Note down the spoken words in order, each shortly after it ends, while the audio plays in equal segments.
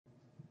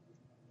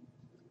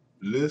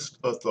List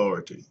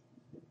Authority.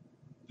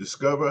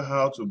 Discover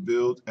how to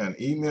build an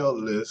email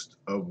list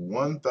of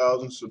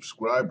 1,000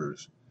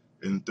 subscribers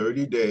in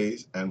 30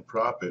 days and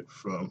profit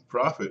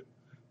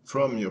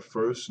from your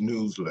first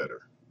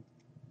newsletter.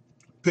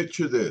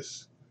 Picture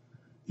this.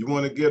 You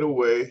want to get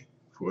away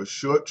for a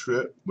short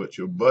trip, but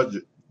your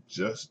budget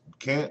just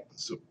can't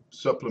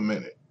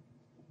supplement it.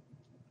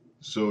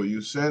 So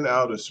you send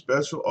out a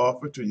special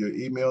offer to your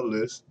email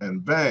list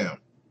and bam,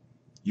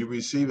 you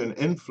receive an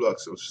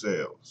influx of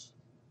sales.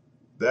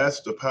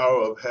 That's the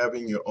power of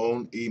having your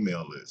own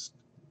email list.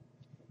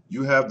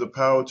 You have the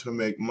power to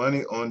make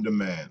money on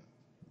demand.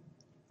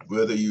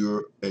 Whether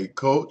you're a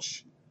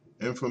coach,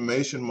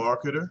 information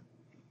marketer,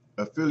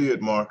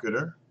 affiliate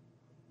marketer,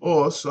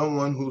 or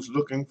someone who's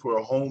looking for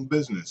a home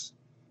business,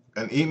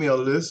 an email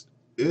list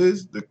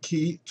is the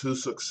key to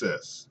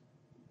success.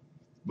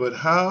 But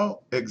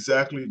how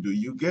exactly do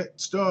you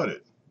get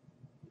started?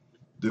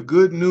 The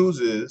good news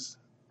is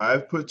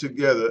I've put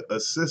together a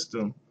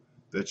system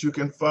that you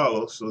can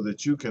follow so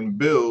that you can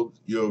build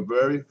your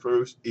very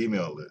first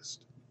email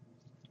list.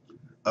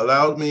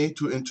 Allow me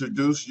to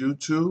introduce you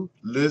to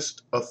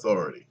List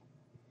Authority.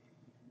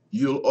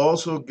 You'll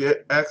also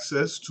get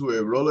access to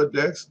a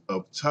Rolodex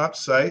of top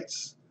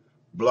sites,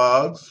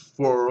 blogs,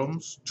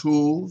 forums,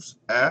 tools,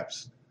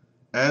 apps,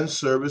 and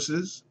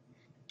services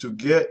to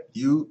get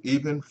you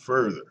even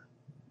further.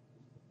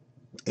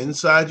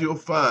 Inside you'll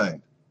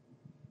find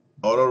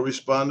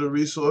autoresponder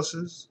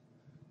resources,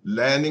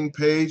 landing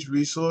page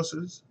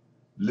resources,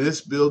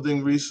 list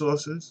building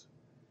resources,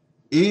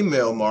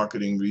 email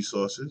marketing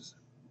resources,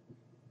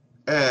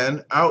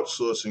 and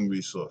outsourcing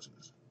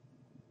resources.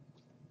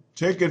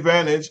 Take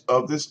advantage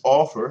of this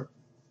offer.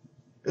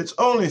 It's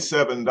only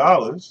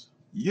 $7.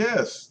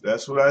 Yes,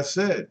 that's what I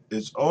said.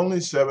 It's only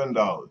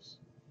 $7.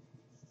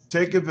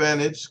 Take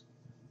advantage.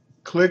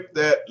 Click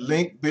that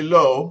link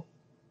below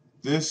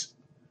this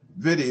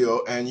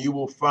video and you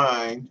will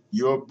find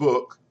your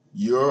book,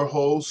 your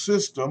whole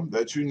system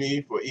that you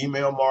need for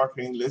email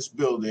marketing list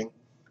building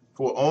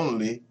for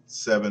only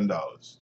 $7.